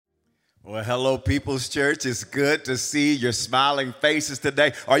Well, hello, People's Church. It's good to see your smiling faces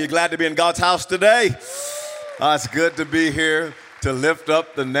today. Are you glad to be in God's house today? It's good to be here to lift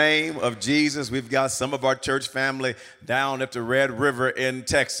up the name of Jesus. We've got some of our church family down at the Red River in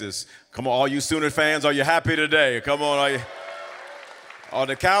Texas. Come on, all you Sooner fans, are you happy today? Come on, are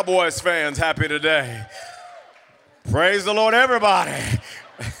the Cowboys fans happy today? Praise the Lord, everybody.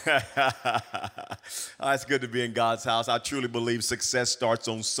 It's good to be in God's house. I truly believe success starts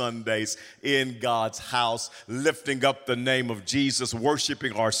on Sundays in God's house, lifting up the name of Jesus,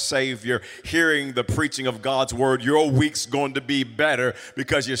 worshiping our Savior, hearing the preaching of God's word. Your week's going to be better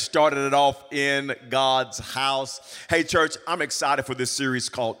because you started it off in God's house. Hey, church, I'm excited for this series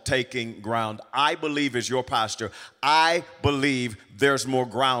called Taking Ground. I believe, as your pastor, I believe there's more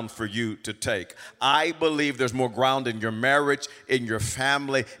ground for you to take. I believe there's more ground in your marriage, in your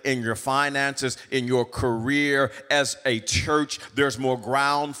family, in your finances, in your career. As a church, there's more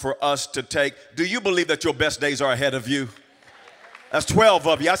ground for us to take. Do you believe that your best days are ahead of you? That's 12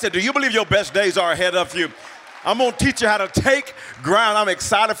 of you. I said, do you believe your best days are ahead of you? I'm going to teach you how to take ground. I'm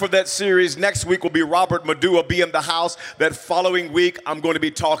excited for that series. Next week will be Robert Madu will be in the house. That following week, I'm going to be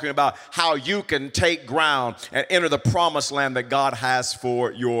talking about how you can take ground and enter the promised land that God has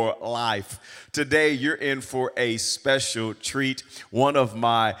for your life. Today, you're in for a special treat. One of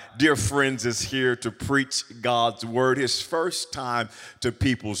my dear friends is here to preach God's word, his first time to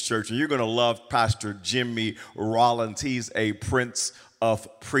People's Church. And you're going to love Pastor Jimmy Rollins. He's a prince of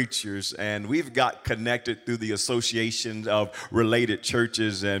preachers, and we've got connected through the Association of Related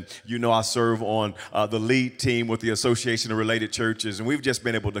Churches, and you know I serve on the lead team with the Association of Related Churches, and we've just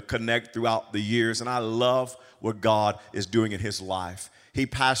been able to connect throughout the years, and I love what God is doing in his life. He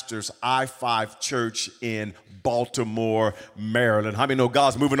pastors I-5 Church in Baltimore, Maryland. How many know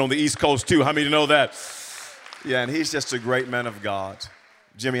God's moving on the East Coast too? How many know that? Yeah, and he's just a great man of God.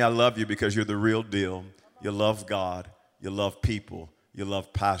 Jimmy, I love you because you're the real deal. You love God. You love people. You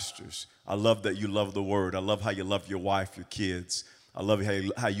love pastors. I love that you love the word. I love how you love your wife, your kids. I love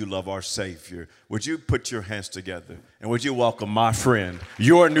how you love our Savior. Would you put your hands together and would you welcome my friend,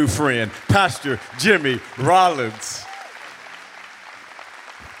 your new friend, Pastor Jimmy Rollins.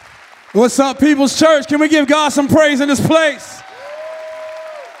 What's up, People's Church? Can we give God some praise in this place?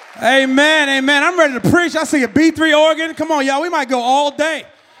 Amen, amen. I'm ready to preach. I see a B3 organ. Come on, y'all. We might go all day.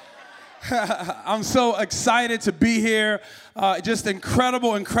 I'm so excited to be here. Just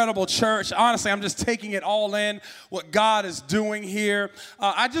incredible, incredible church. Honestly, I'm just taking it all in, what God is doing here.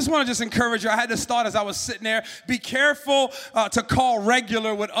 I just want to encourage you. I had this thought as I was sitting there. Be careful to call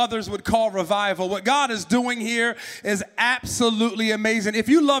regular what others would call revival. What God is doing here is absolutely amazing. If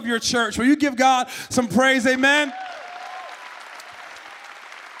you love your church, will you give God some praise? Amen.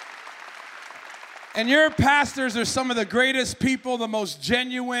 And your pastors are some of the greatest people, the most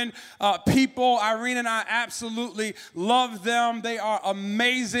genuine people. Irene and I absolutely love them. They are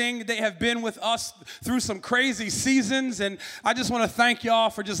amazing. They have been with us through some crazy seasons. And I just want to thank y'all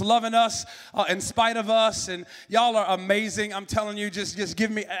for just loving us in spite of us. And y'all are amazing. I'm telling you, just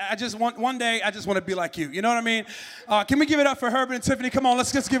give me, one day, I just want to be like you. You know what I mean? Can we give it up for Herbert and Tiffany? Come on,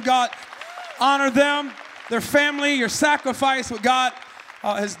 let's just give God, honor them, their family, your sacrifice, what God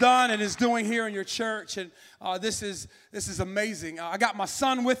has done and is doing here in your church, and this is amazing. I got my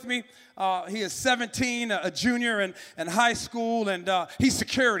son with me. He is 17, a junior in high school, and he's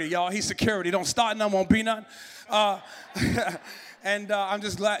security, y'all. He's security. Don't start none, won't be none. And I'm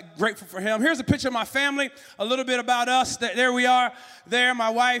just grateful for him. Here's a picture of my family, a little bit about us. There we are. There, my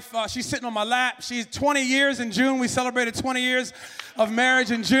wife, she's sitting on my lap. She's 20 years in June. We celebrated 20 years of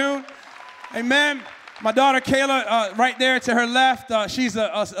marriage in June. Amen. My daughter, Kayla, right there to her left, she's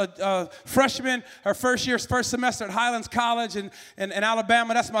a freshman, her first semester at Highlands College in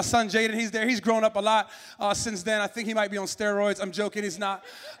Alabama. That's my son, Jaden. He's there. He's grown up a lot since then. I think he might be on steroids. I'm joking. He's not.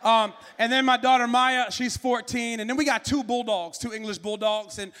 And then my daughter, Maya, she's 14. And then we got two English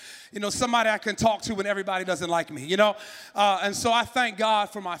bulldogs. And, you know, somebody I can talk to when everybody doesn't like me, you know. And so I thank God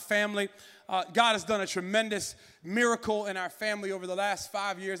for my family. God has done a tremendous miracle in our family over the last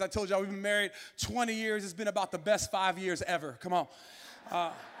 5 years. I told y'all we've been married 20 years. It's been about the best 5 years ever. Come on.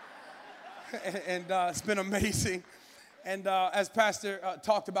 And it's been amazing. And as Pastor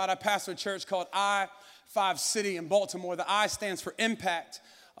talked about, I pastor a church called I-5 City in Baltimore. The I stands for impact.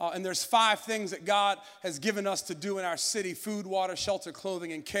 And there's 5 things that God has given us to do in our city: food, water, shelter,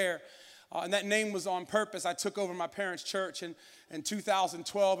 clothing, and care. And that name was on purpose. I took over my parents' church in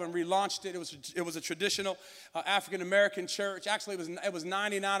 2012 and relaunched it. It was a traditional African-American church. Actually, it was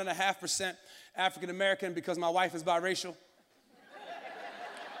 99.5% African-American because my wife is biracial.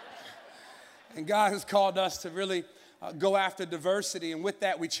 And God has called us to really go after diversity. And with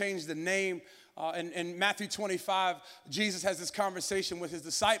that, we changed the name. In Matthew 25, Jesus has this conversation with his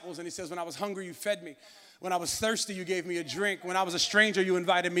disciples, and he says, when I was hungry, you fed me. When I was thirsty, you gave me a drink. When I was a stranger, you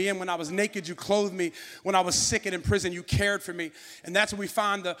invited me in. When I was naked, you clothed me. When I was sick and in prison, you cared for me. And that's where we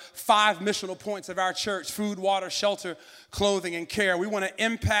find the 5 missional points of our church: food, water, shelter, clothing, and care. We want to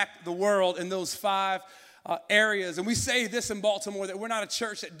impact the world in those 5 areas. And we say this in Baltimore, that we're not a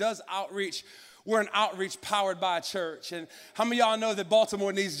church that does outreach. We're an outreach powered by a church. And how many of y'all know that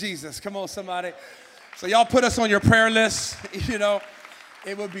Baltimore needs Jesus? Come on, somebody. So y'all put us on your prayer list. You know,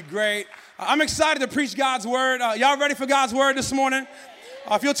 it would be great. I'm excited to preach God's word. Y'all ready for God's word this morning?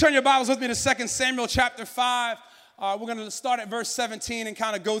 If you'll turn your Bibles with me to 2 Samuel chapter 5. We're going to start at verse 17 and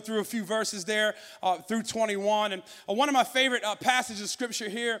kind of go through a few verses there through 21. And one of my favorite passages of scripture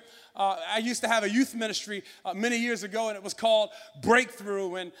here, I used to have a youth ministry many years ago, and it was called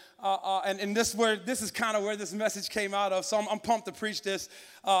Breakthrough. And this is kind of where this message came out of. So I'm pumped to preach this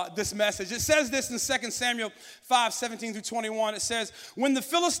message. It says this in 2 Samuel 5, 17 through 21. It says, when the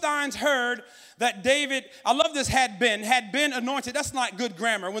Philistines heard that David, I love this, had been anointed. That's not good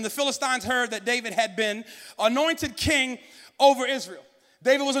grammar. When the Philistines heard that David had been anointed king over Israel.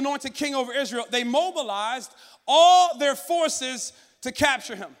 David was anointed king over Israel. They mobilized all their forces to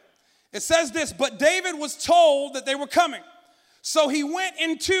capture him. It says this, but David was told that they were coming. So he went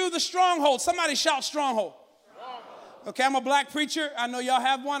into the stronghold. Somebody shout stronghold. Okay, I'm a black preacher. I know y'all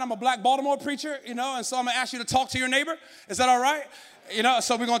have one. I'm a black Baltimore preacher, you know, and so I'm going to ask you to talk to your neighbor. Is that all right? You know,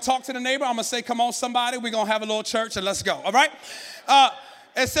 so we're going to talk to the neighbor. I'm going to say, come on, somebody. We're going to have a little church and let's go, all right?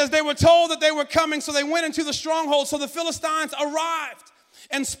 It says they were told that they were coming, so they went into the stronghold. So the Philistines arrived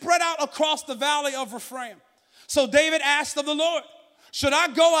and spread out across the valley of Rephaim. So David asked of the Lord, should I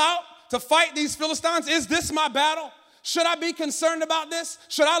go out to fight these Philistines? Is this my battle? Should I be concerned about this?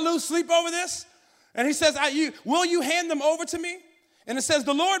 Should I lose sleep over this? And he says, will you hand them over to me? And it says,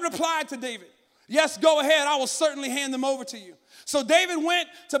 the Lord replied to David, yes, go ahead. I will certainly hand them over to you. So David went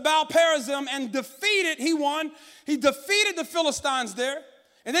to Baal-perazim and he won. He defeated the Philistines there.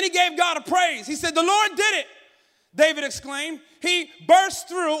 And then he gave God a praise. He said, the Lord did it. David exclaimed, he burst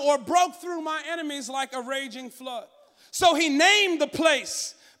through or broke through my enemies like a raging flood. So he named the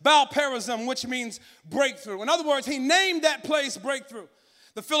place Baal-perazim, which means breakthrough. In other words, he named that place breakthrough.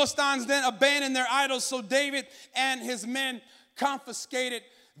 The Philistines then abandoned their idols, so David and his men confiscated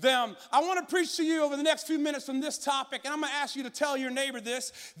them. I want to preach to you over the next few minutes from this topic, and I'm going to ask you to tell your neighbor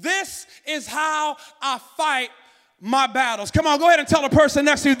this. This is how I fight my battles. Come on, go ahead and tell the person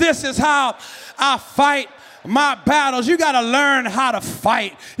next to you, this is how I fight my battles. You got to learn how to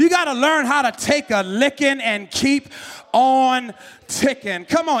fight. You got to learn how to take a licking and keep on ticking.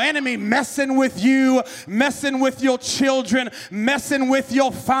 Come on, enemy messing with you, messing with your children, messing with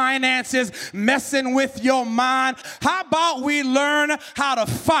your finances, messing with your mind. How about we learn how to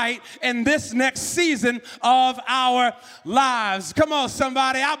fight in this next season of our lives? Come on,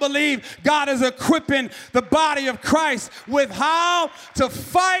 somebody. I believe God is equipping the body of Christ with how to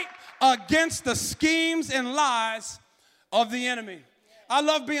fight against the schemes and lies of the enemy. I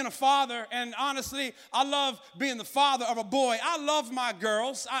love being a father, and honestly, I love being the father of a boy. I love my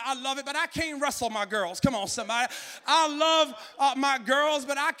girls. I love it, but I can't wrestle my girls. Come on, somebody. I love my girls,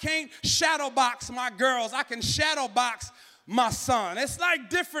 but I can't shadow box my girls. I can shadow box my son. It's like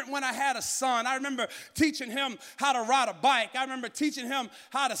different when I had a son. I remember teaching him how to ride a bike. I remember teaching him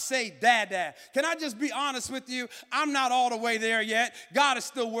how to say dad. Can I just be honest with you? I'm not all the way there yet. God is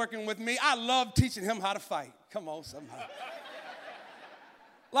still working with me. I love teaching him how to fight. Come on, somebody.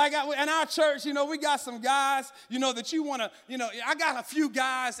 Like in our church, you know, we got some guys, you know, that you want to, you know, I got a few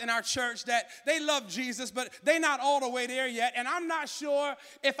guys in our church that they love Jesus, but they're not all the way there yet. And I'm not sure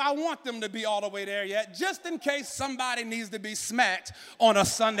if I want them to be all the way there yet, just in case somebody needs to be smacked on a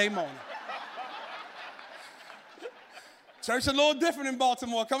Sunday morning. Church a little different in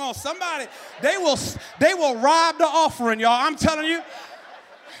Baltimore. Come on, somebody, they will rob the offering, y'all. I'm telling you.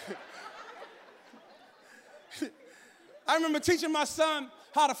 I remember teaching my son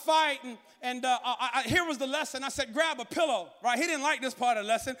how to fight, and here was the lesson. I said, grab a pillow, right? He didn't like this part of the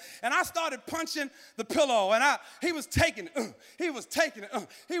lesson, and I started punching the pillow, and he was taking it. He was taking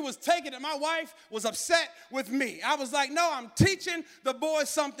it. My wife was upset with me. I was like, no, I'm teaching the boy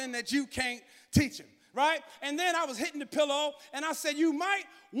something that you can't teach him, right? And then I was hitting the pillow, and I said, you might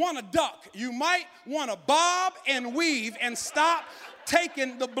want to duck. You might want to bob and weave and stop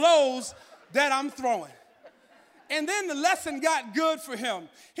taking the blows that I'm throwing. And then the lesson got good for him.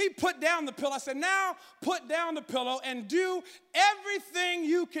 He put down the pillow. I said, now put down the pillow and do everything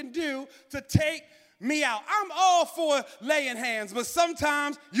you can do to take me out. I'm all for laying hands, but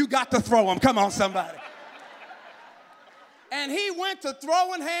sometimes you got to throw them. Come on, somebody. And he went to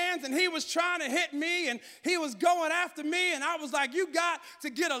throwing hands, and he was trying to hit me, and he was going after me, and I was like, you got to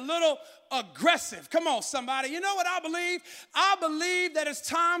get a little aggressive. Come on, somebody. You know what I believe? I believe that it's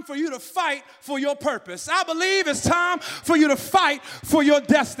time for you to fight for your purpose. I believe it's time for you to fight for your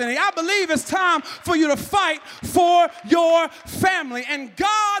destiny. I believe it's time for you to fight for your family. And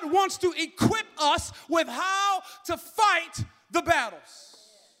God wants to equip us with how to fight the battles.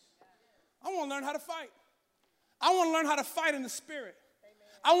 I want to learn how to fight. I want to learn how to fight in the spirit.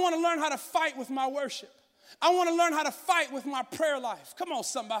 I want to learn how to fight with my worship. I want to learn how to fight with my prayer life. Come on,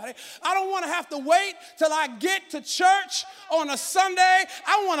 somebody. I don't want to have to wait till I get to church on a Sunday.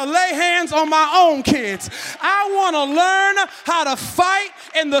 I want to lay hands on my own kids. I want to learn how to fight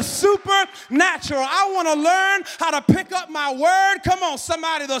in the supernatural. I want to learn how to pick up my word. Come on,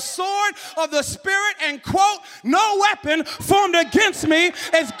 somebody. The sword of the Spirit, and quote, no weapon formed against me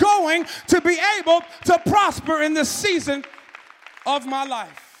is going to be able to prosper in this season of my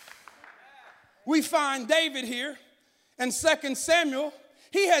life. We find David here in 2 Samuel.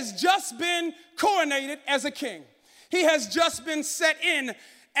 He has just been coronated as a king. He has just been set in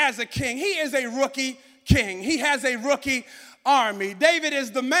as a king. He is a rookie king. He has a rookie army. David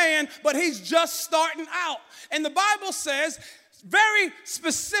is the man, but he's just starting out. And the Bible says very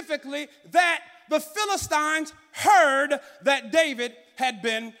specifically that the Philistines heard that David had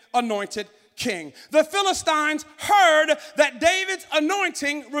been anointed king. The Philistines heard that David's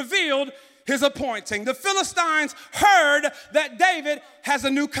anointing revealed his appointing. The Philistines heard that David has a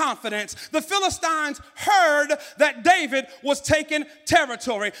new confidence. The Philistines heard that David was taking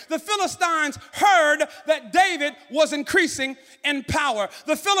territory. The Philistines heard that David was increasing in power.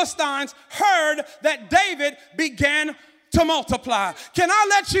 The Philistines heard that David began to multiply. Can I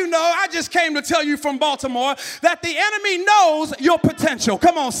let you know, I just came to tell you from Baltimore that the enemy knows your potential.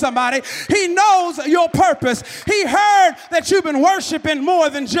 Come on, somebody. He knows your purpose. He heard that you've been worshiping more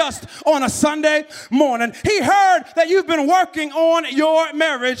than just on a Sunday morning. He heard that you've been working on your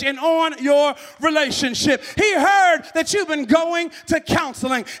marriage and on your relationship. He heard that you've been going to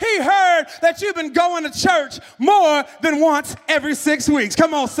counseling. He heard that you've been going to church more than once every 6 weeks.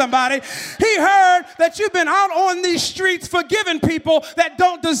 Come on, somebody. He heard that you've been out on these streets forgiving people that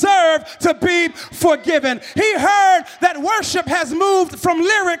don't deserve to be forgiven. He heard that worship has moved from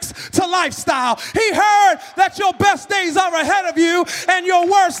lyrics to lifestyle. He heard that your best days are ahead of you and your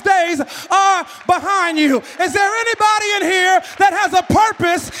worst days are behind you. Is there anybody in here that has a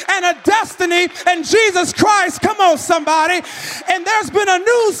purpose and a destiny in Jesus Christ? Come on, somebody. And there's been a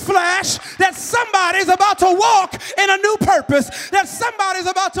news flash that somebody's about to walk in a new purpose, that somebody's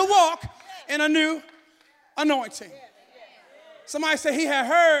about to walk in a new anointing. Somebody say he had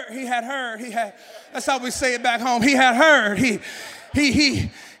heard, that's how we say it back home. He had heard,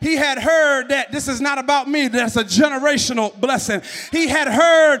 he had heard that this is not about me. That's a generational blessing. He had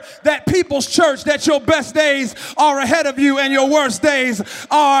heard that People's Church, that your best days are ahead of you and your worst days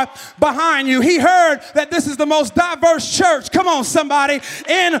are behind you. He heard that this is the most diverse church, come on somebody,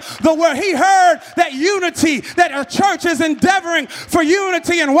 in the world. He heard that unity, that a church is endeavoring for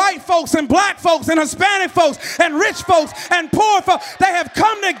unity, and white folks and black folks and Hispanic folks and rich folks and poor folks, they have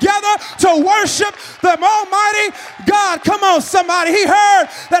come together to worship the Almighty God. Come on somebody. He heard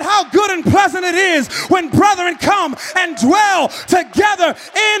that how good and pleasant it is when brethren come and dwell together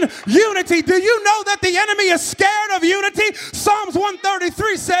in unity. Do you know that the enemy is scared of unity? Psalms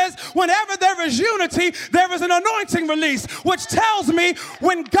 133 says, whenever there is unity, there is an anointing release, which tells me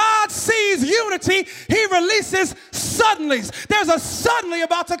when God sees unity, he releases suddenlies. There's a suddenly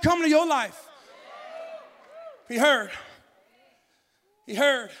about to come to your life. He heard. He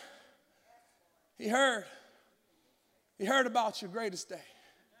heard. He heard. He heard about your greatest day.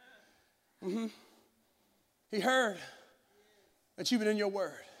 He heard that you've been in your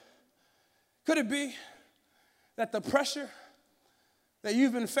word. Could it be that the pressure that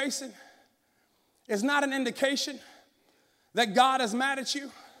you've been facing is not an indication that God is mad at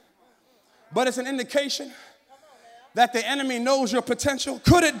you, but it's an indication that the enemy knows your potential?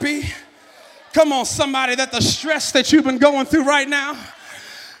 Could it be, come on somebody, that the stress that you've been going through right now,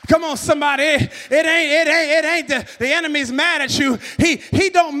 come on, somebody. It ain't the enemy's mad at you. He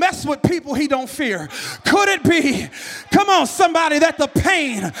don't mess with people he don't fear. Could it be, come on, somebody, that the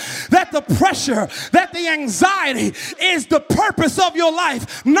pain, that the pressure, that the anxiety is the purpose of your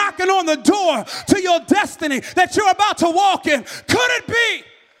life, knocking on the door to your destiny that you're about to walk in? Could it be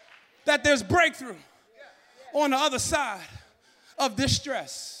that there's breakthrough on the other side of this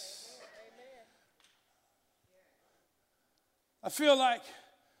stress? I feel like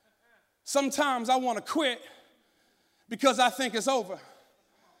sometimes I want to quit because I think it's over.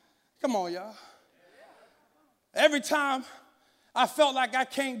 Come on, y'all. Every time I felt like I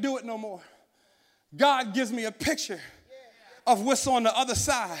can't do it no more. God gives me a picture of what's on the other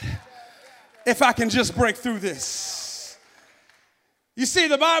side if I can just break through this. You see,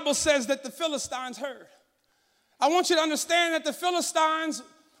 the Bible says that the Philistines heard. I want you to understand that the Philistines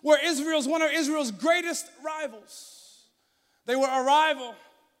were one of Israel's greatest rivals. They were a rival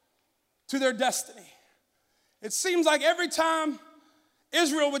to their destiny. It seems like every time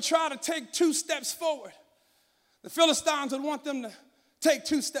Israel would try to take 2 steps forward, the Philistines would want them to take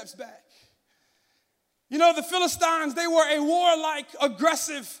 2 steps back. You know, the Philistines, they were a warlike,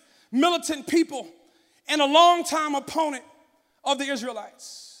 aggressive, militant people and a longtime opponent of the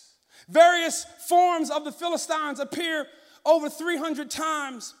Israelites. Various forms of the Philistines appear over 300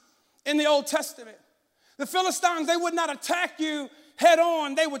 times in the Old Testament. The Philistines, they would not attack you head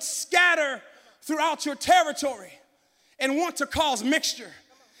on. They would scatter throughout your territory and want to cause mixture.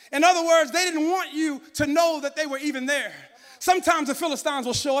 In other words, they didn't want you to know that they were even there. Sometimes the Philistines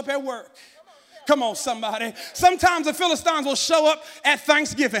will show up at work. Come on, somebody. Sometimes the Philistines will show up at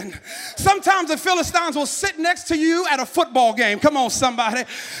Thanksgiving. Sometimes the Philistines will sit next to you at a football game. Come on, somebody.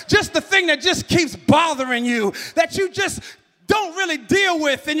 Just the thing that just keeps bothering you, that you just don't really deal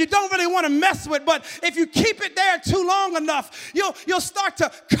with and you don't really want to mess with, but if you keep it there too long enough, you'll start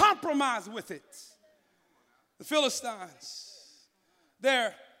to compromise with it. The Philistines,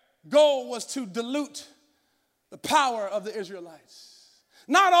 their goal was to dilute the power of the Israelites.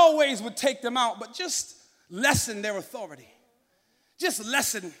 Not always would take them out, but just lessen their authority. Just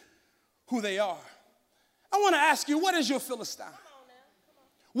lessen who they are. I want to ask you, what is your Philistine?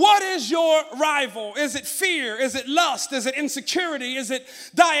 What is your rival? Is it fear? Is it lust? Is it insecurity? Is it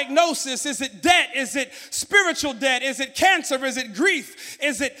diagnosis? Is it debt? Is it spiritual debt? Is it cancer? Is it grief?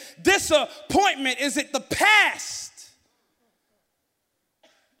 Is it disappointment? Is it the past?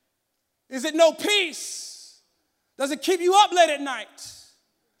 Is it no peace? Does it keep you up late at night?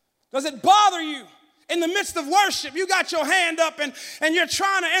 Does it bother you? In the midst of worship, you got your hand up and you're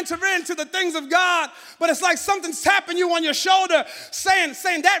trying to enter into the things of God, but it's like something's tapping you on your shoulder saying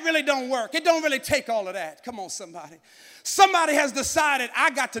that really don't work. It don't really take all of that. Come on, somebody. Somebody has decided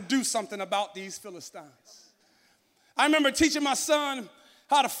I got to do something about these Philistines. I remember teaching my son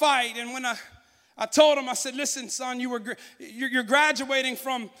how to fight, and when I told him, I said, listen, son, you're graduating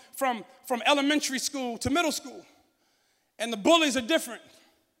from elementary school to middle school, and the bullies are different.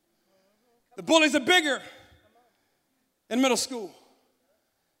 The bullies are bigger in middle school.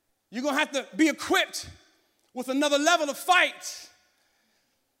 You're going to have to be equipped with another level of fight.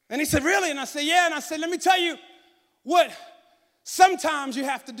 And he said, really? And I said, yeah. And I said, let me tell you what sometimes you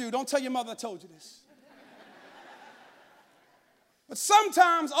have to do. Don't tell your mother I told you this. But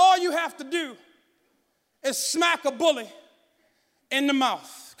sometimes all you have to do is smack a bully in the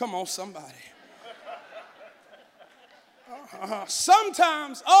mouth. Come on, somebody.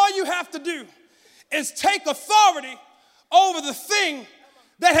 Sometimes all you have to do is take authority over the thing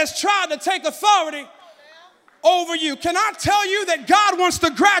that has tried to take authority over you. Can I tell you that God wants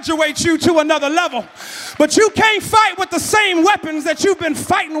to graduate you to another level? But you can't fight with the same weapons that you've been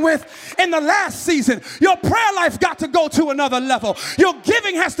fighting with in the last season. Your prayer life got to go to another level. Your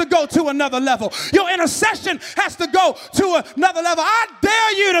giving has to go to another level. Your intercession has to go to another level. I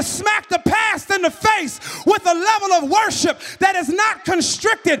dare you to smack the past in the face with a level of worship that is not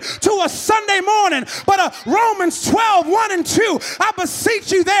constricted to a Sunday morning, but a Romans 12, 1 and 2. I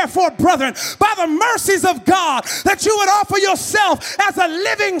beseech you therefore, brethren, by the mercies of God, that you would offer yourself as a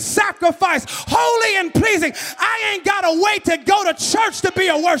living sacrifice, holy and pleasing. I ain't got to wait to go to church to be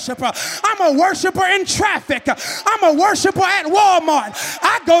a worshiper. I'm a worshiper in traffic. I'm a worshiper at Walmart.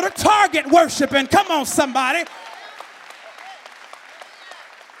 I go to Target worshiping. Come on, somebody.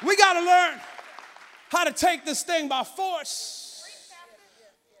 We got to learn how to take this thing by force.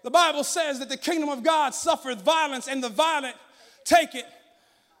 The Bible says that the kingdom of God suffereth violence, and the violent take it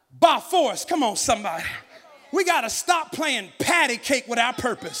by force. Come on, somebody. We got to stop playing patty cake with our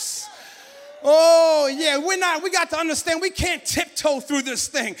purpose. Oh, yeah, we got to understand we can't tiptoe through this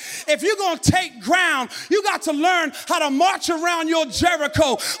thing. If you're going to take ground, you got to learn how to march around your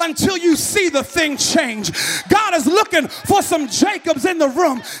Jericho until you see the thing change. God is looking for some Jacobs in the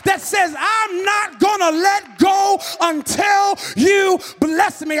room that says, I'm not going to let go until you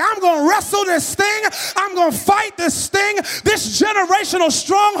bless me. I'm going to wrestle this thing. I'm going to fight this thing. This generational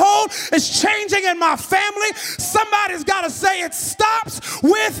stronghold is changing in my family. Somebody's got to say it stops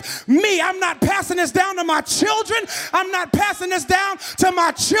with me. I'm not passing this down to my children. I'm not passing this down to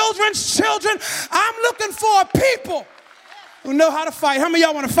my children's children. I'm looking for a people who know how to fight. How many of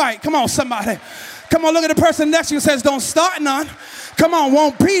y'all want to fight? Come on, somebody. Come on, look at the person next to you and says, don't start none. Come on,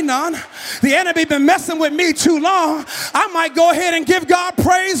 won't be none. The enemy been messing with me too long. I might go ahead and give God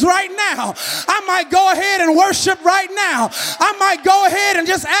praise right now. I might go ahead and worship right now. I might go ahead and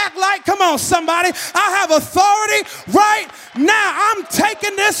just act like, come on, somebody, I have authority right now. I'm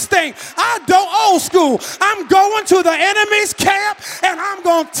taking this thing. I don't old school. I'm going to the enemy's camp and I'm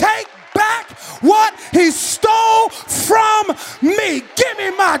going to take back what he stole from me. Give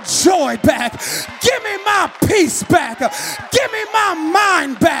me my joy back. Give me my peace back. Give me my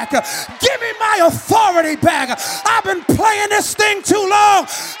mind back. Give me my authority back. I've been playing this thing too long.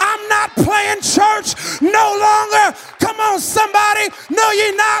 I'm not playing church no longer. Come on, somebody. Know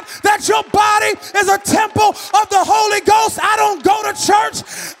ye not that your body is a temple of the Holy Ghost? I don't go to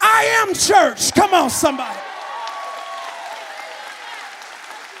church. I am church. Come on, somebody.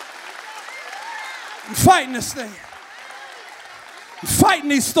 I'm fighting this thing. I'm fighting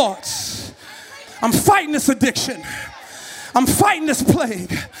these thoughts. I'm fighting this addiction. I'm fighting this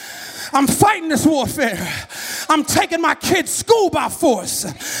plague. I'm fighting this warfare. I'm taking my kids' school by force.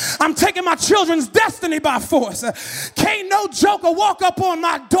 I'm taking my children's destiny by force. Can't no joker walk up on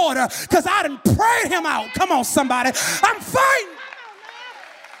my daughter because I done prayed him out. Come on, somebody. I'm fighting.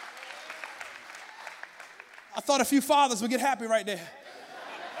 I thought a few fathers would get happy right there.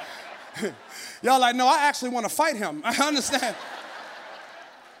 Y'all like, no, I actually want to fight him. I understand.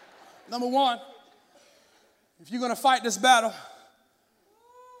 Number one, if you're going to fight this battle,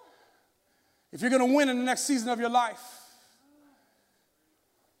 if you're going to win in the next season of your life,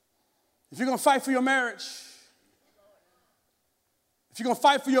 if you're going to fight for your marriage, if you're going to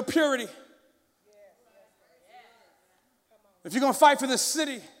fight for your purity, if you're going to fight for this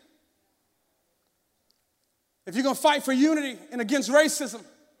city, if you're going to fight for unity and against racism,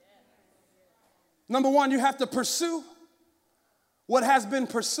 number one, you have to pursue what has been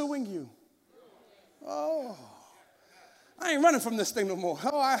pursuing you. Oh, I ain't running from this thing no more.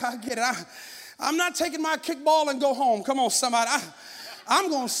 Oh, I get it. I'm not taking my kickball and go home. Come on, somebody. I'm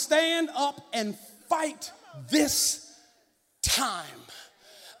going to stand up and fight this time.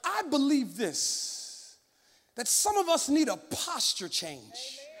 I believe this, that some of us need a posture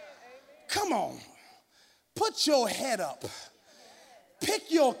change. Come on. Put your head up. Pick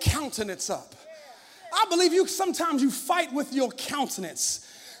your countenance up. I believe sometimes you fight with your countenance.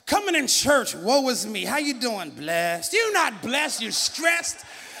 Coming in church, woe is me. How you doing? Blessed. You're not blessed. You're stressed.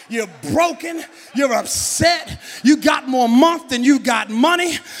 You're broken. You're upset. You got more month than you got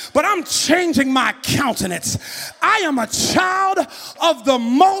money. But I'm changing my countenance. I am a child of the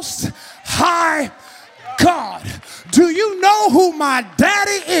Most High God. Do you know who my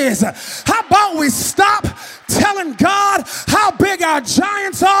daddy is? How about we stop telling God how big our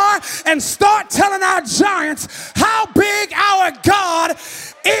giants are and start telling our giants how big our God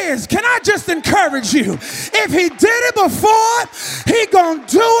is? Can I just encourage you? If he did it before, he gonna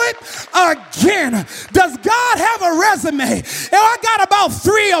do it again. Does God have a resume? I got about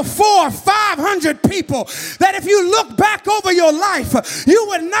 300 or 400 or 500 people that if you look back over your life, you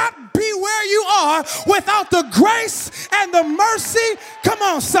would not be where you are without the grace and the mercy, come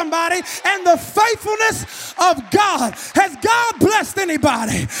on somebody, and the faithfulness of God. Has God blessed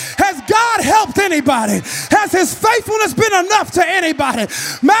anybody? Has God helped anybody? Has his faithfulness been enough to anybody?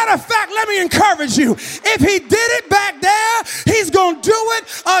 Matter of fact, let me encourage you. If he did it back there, he's going to do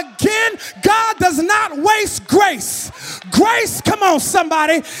it again. God does not waste grace. Grace, come on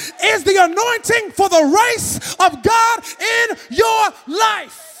somebody, is the anointing for the race of God in your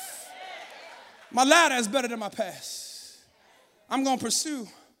life. My latter is better than my past. I'm going to pursue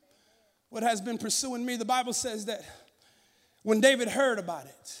what has been pursuing me. The Bible says that when David heard about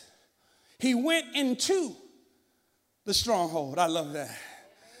it, he went into the stronghold. I love that.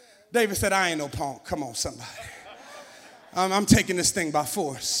 David said, I ain't no punk. Come on, somebody. I'm taking this thing by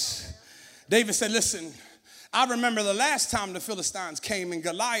force. David said, listen, I remember the last time the Philistines came and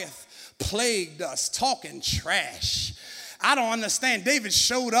Goliath plagued us, talking trash. I don't understand. David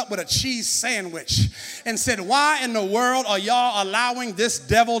showed up with a cheese sandwich and said, why in the world are y'all allowing this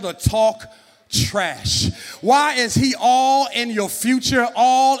devil to talk trash? Why is he all in your future,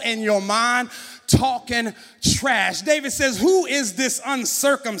 all in your mind, talking trash? David says, who is this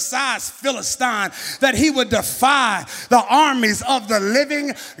uncircumcised Philistine that he would defy the armies of the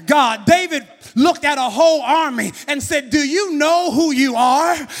living God? David looked at a whole army and said, do you know who you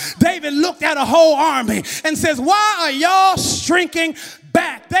are? David looked at a whole army and says, why are y'all shrinking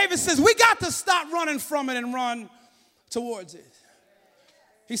back? David says, we got to stop running from it and run towards it.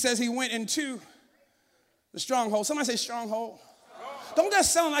 He says he went into the stronghold. Somebody say stronghold. Don't that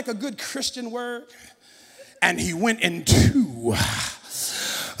sound like a good Christian word? And he went into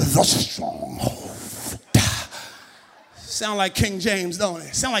the stronghold. Sound like King James, don't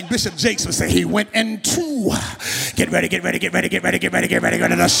it? Sound like Bishop Jakes would say, he went into, get ready to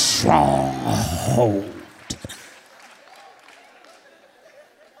the stronghold.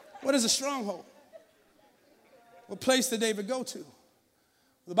 What is a stronghold? What place did David go to?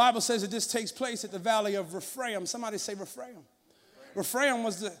 The Bible says that this takes place at the valley of Rephaim. Somebody say Rephaim. Rephaim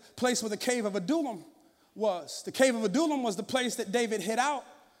was the place where the cave of Adullam was. The cave of Adullam was the place that David hid out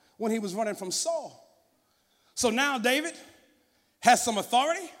when he was running from Saul. So now David has some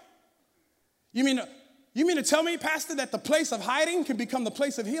authority. You mean to tell me, Pastor, that the place of hiding can become the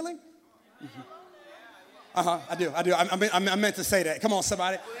place of healing? I do. I meant to say that. Come on,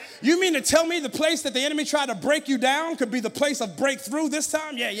 somebody. You mean to tell me the place that the enemy tried to break you down could be the place of breakthrough this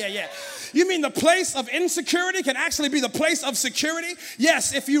time? Yeah. You mean the place of insecurity can actually be the place of security?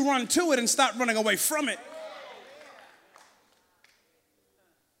 Yes, if you run to it and stop running away from it.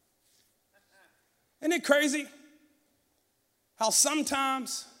 Isn't it crazy how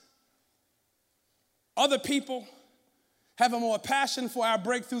sometimes other people have a more passion for our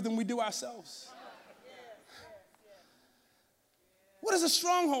breakthrough than we do ourselves? What is a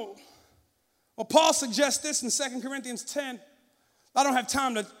stronghold? Well, Paul suggests this in 2 Corinthians 10. I don't have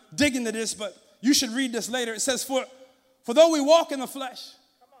time to dig into this, but you should read this later. It says, for though we walk in the flesh,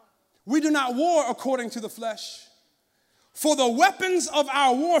 we do not war according to the flesh. For the weapons of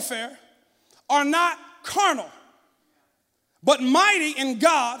our warfare are not carnal, but mighty in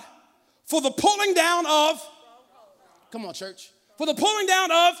God for the pulling down of, come on, church, for the pulling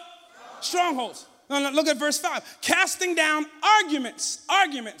down of strongholds. No, look at verse 5. Casting down arguments.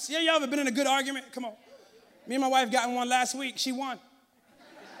 Yeah, y'all ever been in a good argument? Come on. Me and my wife got in one last week. She won.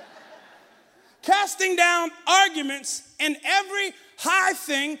 Casting down arguments and every high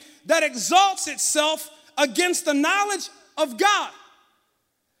thing that exalts itself against the knowledge of God.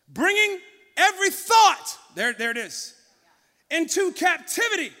 Bringing every thought, there it is, into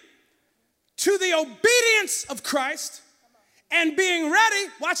captivity to the obedience of Christ, and being ready,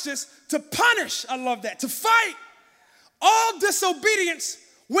 watch this, to punish, I love that, to fight all disobedience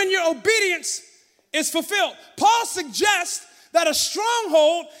when your obedience is fulfilled. Paul suggests that a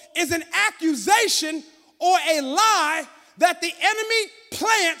stronghold is an accusation or a lie that the enemy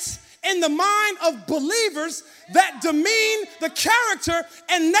plants in the mind of believers that demean the character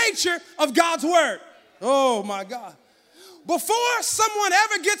and nature of God's word. Oh my God. Before someone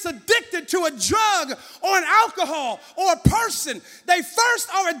ever gets addicted to a drug or an alcohol or a person, they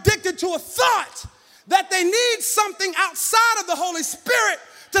first are addicted to a thought that they need something outside of the Holy Spirit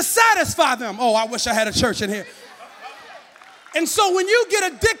to satisfy them. Oh, I wish I had a church in here. And so when you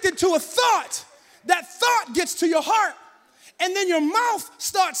get addicted to a thought, that thought gets to your heart, and then your mouth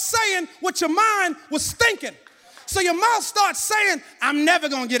starts saying what your mind was thinking. So your mouth starts saying, I'm never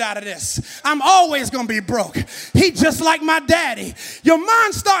going to get out of this. I'm always going to be broke. He just like my daddy. Your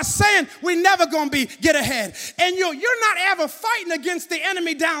mind starts saying, we're never going to get ahead. And you're not ever fighting against the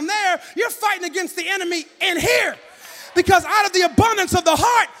enemy down there. You're fighting against the enemy in here. Because out of the abundance of the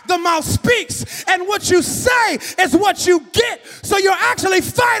heart, the mouth speaks. And what you say is what you get. So you're actually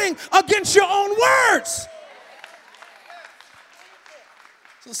fighting against your own words.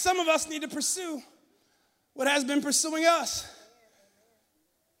 So some of us need to pursue what has been pursuing us.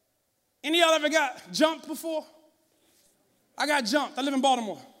 Any of y'all ever got jumped before? I got jumped. I live in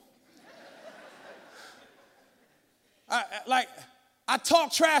Baltimore. I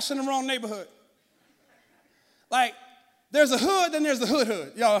talk trash in the wrong neighborhood. Like, there's a hood, then there's the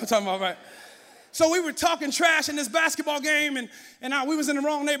hood. Y'all know what I'm talking about, right? So we were talking trash in this basketball game, and we was in the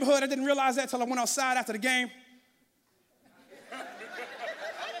wrong neighborhood. I didn't realize that till I went outside after the game.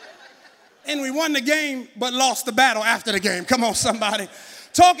 And we won the game, but lost the battle after the game. Come on, somebody.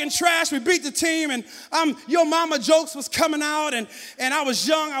 Talking trash, we beat the team, and Your Mama jokes was coming out, and I was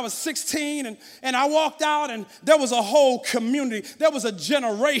young, I was 16, and I walked out, and there was a whole community. There was a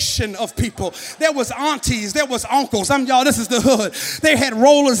generation of people. There was aunties, there was uncles. Y'all, this is the hood. They had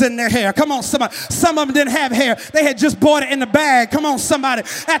rollers in their hair. Come on, somebody. Some of them didn't have hair. They had just bought it in the bag. Come on, somebody,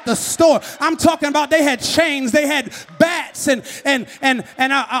 at the store. I'm talking about they had chains, they had bats, and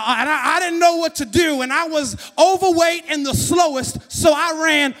I didn't know what to do, and I was overweight and the slowest, so I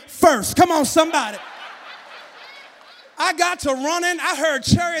ran first. Come on, somebody. I got to running. I heard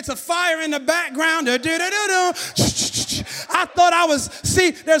chariots of fire in the background. I thought I was,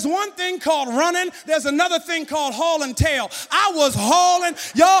 there's one thing called running. There's another thing called hauling tail. I was hauling,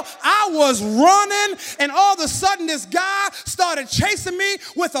 y'all. I was running, and all of a sudden this guy started chasing me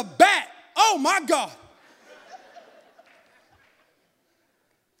with a bat. Oh, my God.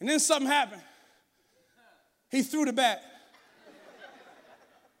 And then something happened. He threw the bat.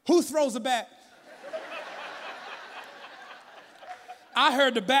 Who throws a bat? I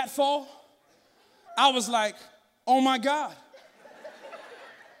heard the bat fall. I was like, oh my God,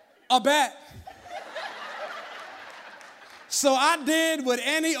 a bat. So I did what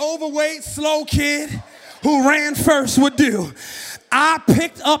any overweight, slow kid who ran first would do. I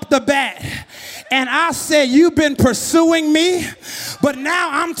picked up the bat and I said, you've been pursuing me, but now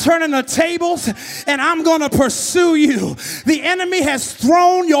I'm turning the tables and I'm going to pursue you. The enemy has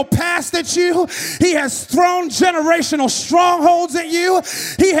thrown your past at you. He has thrown generational strongholds at you.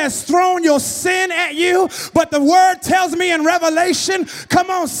 He has thrown your sin at you. But the word tells me in Revelation, come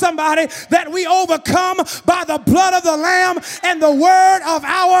on somebody, that we overcome by the blood of the Lamb and the word of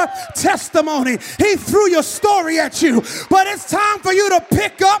our testimony. He threw your story at you, but it's time for you to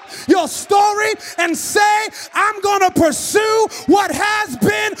pick up your story and say, I'm going to pursue what has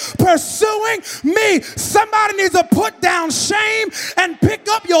been pursuing me. Somebody needs to put down shame and pick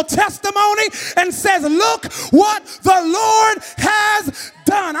up your testimony and says, look what the Lord has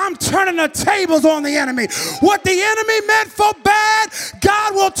done. I'm turning the tables on the enemy. What the enemy meant for bad,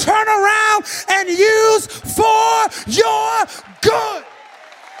 God will turn around and use for your good.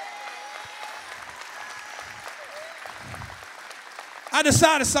 I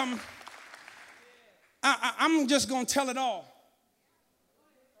decided something. I'm just going to tell it all.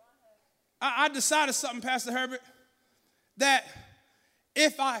 I decided something, Pastor Herbert, that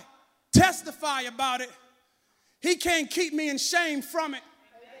if I testify about it, he can't keep me in shame from it.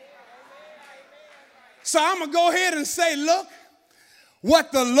 So I'm going to go ahead and say, look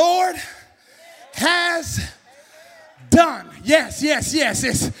what the Lord has done. Yes.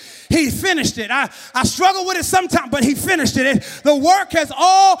 He finished it. I struggle with it sometimes, but he finished it. The work has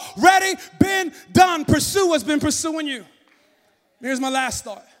already been done. Pursue what's been pursuing you. Here's my last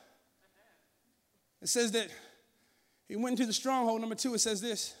thought. It says that he went into the stronghold. Number 2, it says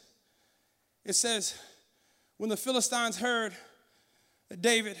this. It says, when the Philistines heard that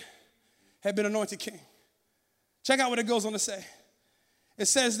David had been anointed king. Check out what it goes on to say. It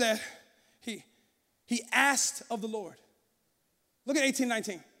says that he asked of the Lord. Look at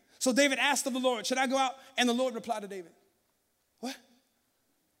 18:19. So David asked of the Lord, should I go out? And the Lord replied to David. What?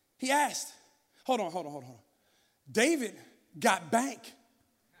 He asked. Hold on. David got bank.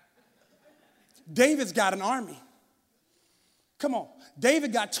 David's got an army. Come on.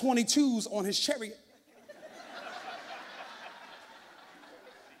 David got 22s on his chariot.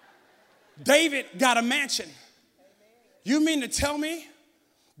 David got a mansion. You mean to tell me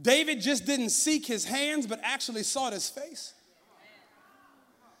David just didn't seek his hands, but actually sought his face?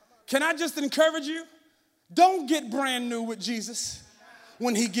 Can I just encourage you? Don't get brand new with Jesus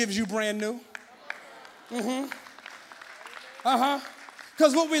when he gives you brand new.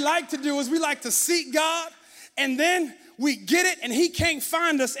 Because what we like to do is we like to seek God, and then we get it, and he can't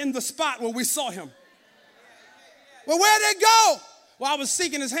find us in the spot where we saw him. Well, where'd they go? Well, I was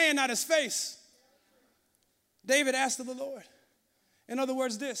seeking his hand, not his face. David asked of the Lord. In other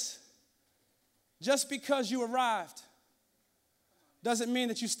words, this. Just because you arrived doesn't mean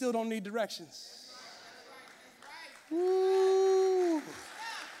that you still don't need directions. Ooh.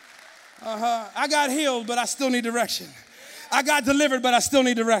 I got healed, but I still need direction. I got delivered, but I still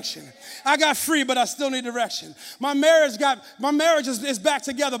need direction. I got free, but I still need direction. My marriage is back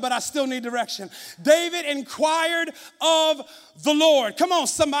together, but I still need direction. David inquired of the Lord. Come on,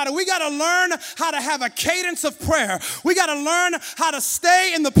 somebody. We got to learn how to have a cadence of prayer. We got to learn how to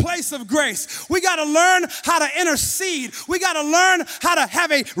stay in the place of grace. We got to learn how to intercede. We got to learn how to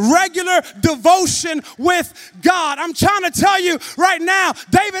have a regular devotion with God. I'm trying to tell you right now,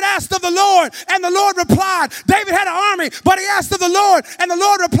 David asked of the Lord, and the Lord replied. David had an army, but he asked of the Lord, and the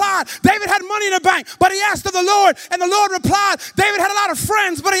Lord replied. David had money in the bank, but he asked of the Lord, and the Lord replied. David had a lot of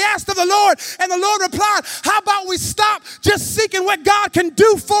friends, but he asked of the Lord, and the Lord replied. How about we stop just seeking what God can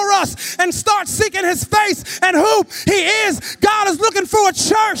do for us and start seeking his face and who he is? God is looking for a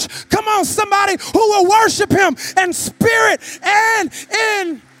church, come on somebody, who will worship him in spirit and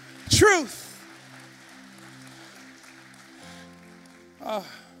in truth.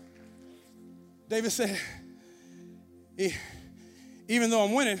 David said, even though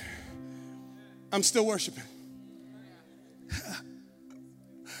I'm winning, I'm still worshiping.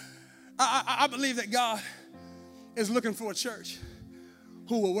 I believe that God is looking for a church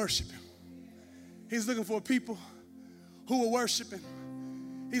who will worship him. He's looking for people who will worship him.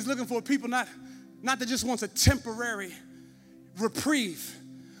 He's looking for people not that just wants a temporary reprieve.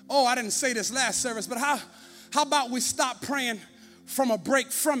 Oh, I didn't say this last service, but how about we stop praying from a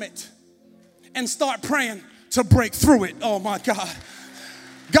break from it and start praying to break through it? Oh my God.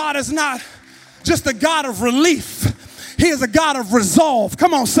 God is not just a God of relief. He is a God of resolve.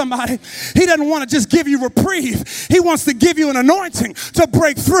 Come on, somebody. He doesn't want to just give you reprieve. He wants to give you an anointing to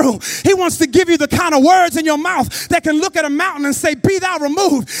break through. He wants to give you the kind of words in your mouth that can look at a mountain and say, be thou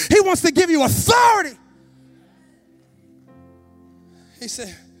removed. He wants to give you authority. He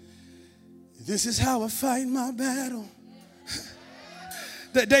said, this is how I fight my battle.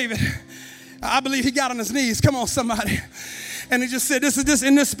 That David, I believe he got on his knees. Come on, somebody. And he just said, this is this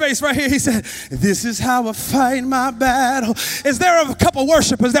in this space right here. He said, this is how I fight my battle. Is there a couple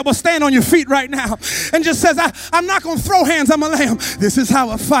worshipers that will stand on your feet right now and just says, I'm not going to throw hands on my lamb. This is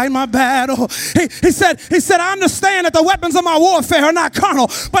how I fight my battle. He said, I understand that the weapons of my warfare are not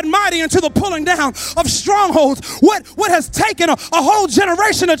carnal, but mighty into the pulling down of strongholds. What has taken a whole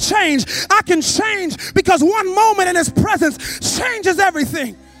generation to change, I can change because one moment in his presence changes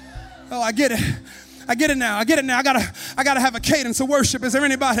everything. Oh, I get it. I get it now. I gotta have a cadence of worship. Is there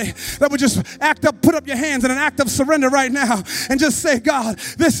anybody that would just act up, put up your hands in an act of surrender right now and just say, God,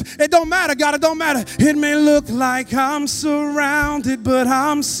 it don't matter, God, it don't matter. It may look like I'm surrounded, but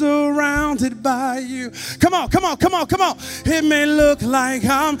I'm surrounded by you. Come on. It may look like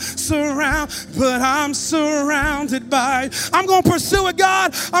I'm surrounded, but I'm surrounded by you. I'm going to pursue it,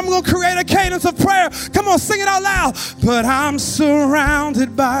 God. I'm going to create a cadence of prayer. Come on, sing it out loud. But I'm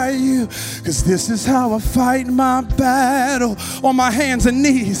surrounded by you, because this is how I fight my battle, on my hands and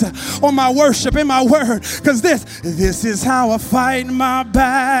knees, on my worship, in my word, because this is how I fight my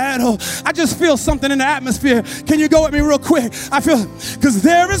battle. I just feel something in the atmosphere. Can you go with me real quick? I feel, because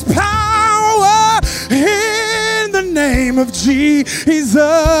there is power in the name of Jesus.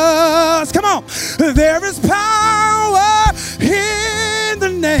 Come on. There is power in the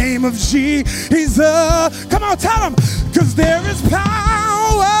name of Jesus. Come on, tell them. Because there is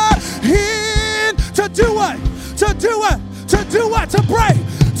power in to do what? To do what? To do what? To break.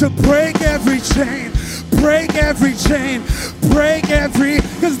 To break every chain. Break every chain. Break every.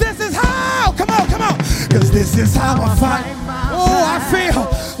 Because this is how. Come on. Because this is how I fight. Oh, I feel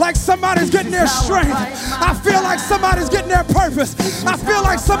like somebody's getting their strength. I feel like somebody's getting their purpose. I feel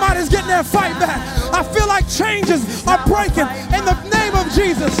like somebody's getting their fight back. I feel like changes are breaking in the name of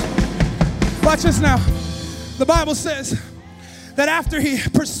Jesus. Watch this now. The Bible says that after he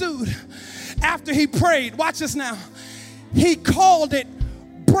pursued, after he prayed, watch this now, he called it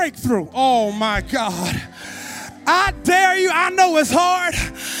breakthrough. Oh my God. I dare you. I know it's hard.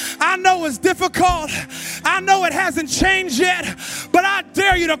 I know it's difficult. I know it hasn't changed yet, but I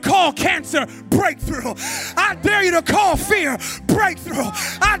dare you to call cancer breakthrough. I dare you to call fear breakthrough.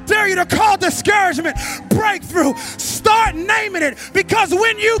 I dare you to call discouragement breakthrough. Start naming it, because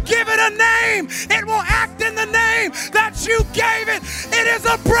when you give it a name, it will act in the name that you gave it. It is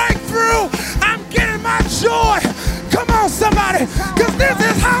a breakthrough. I'm getting my joy. Come on, somebody, because this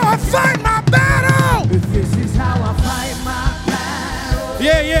is how I fight my battle. This is how I fight my battle.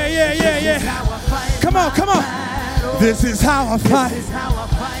 Yeah. Come on. This is how I fight.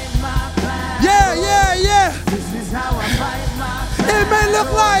 Yeah. This is how I fight my battle. It may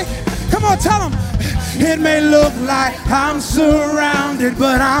look like, come on, tell them. It may look like I'm surrounded,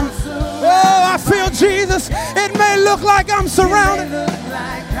 but I feel Jesus. It may look like I'm surrounded.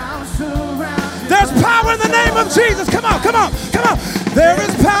 There's power in the name of Jesus. Come on. There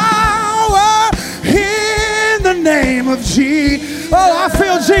is power in the name of Jesus. Oh, I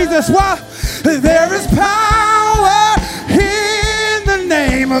feel Jesus. Why? There is power in the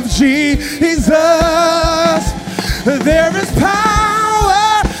name of Jesus. There is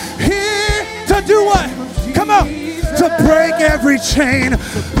power here to do what? Come on. To break every chain.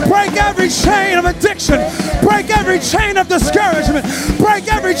 Break every chain of addiction. Break every chain of discouragement. Break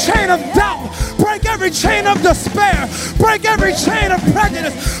every chain of doubt. Break every chain of despair. Break every chain of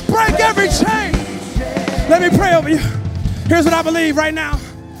prejudice. Break every chain. Let me pray over you. Here's what I believe right now.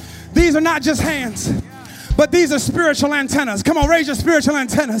 These are not just hands, but these are spiritual antennas. Come on, raise your spiritual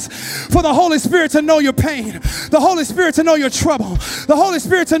antennas for the Holy Spirit to know your pain, the Holy Spirit to know your trouble, the Holy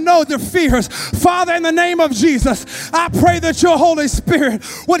Spirit to know their fears. Father, in the name of Jesus, I pray that your Holy Spirit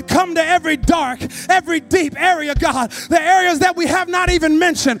would come to every dark, every deep area, God, the areas that we have not even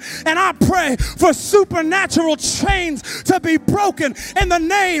mentioned. And I pray for supernatural chains to be broken in the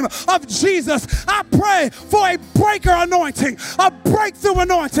name of Jesus. I pray for a breaker anointing, a breakthrough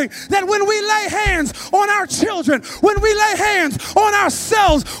anointing, that when we lay hands on our children, when we lay hands on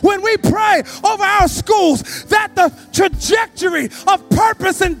ourselves, when we pray over our schools, that the trajectory of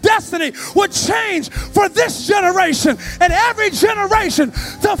purpose and destiny would change for this generation and every generation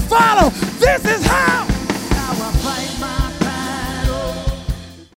to follow. This is how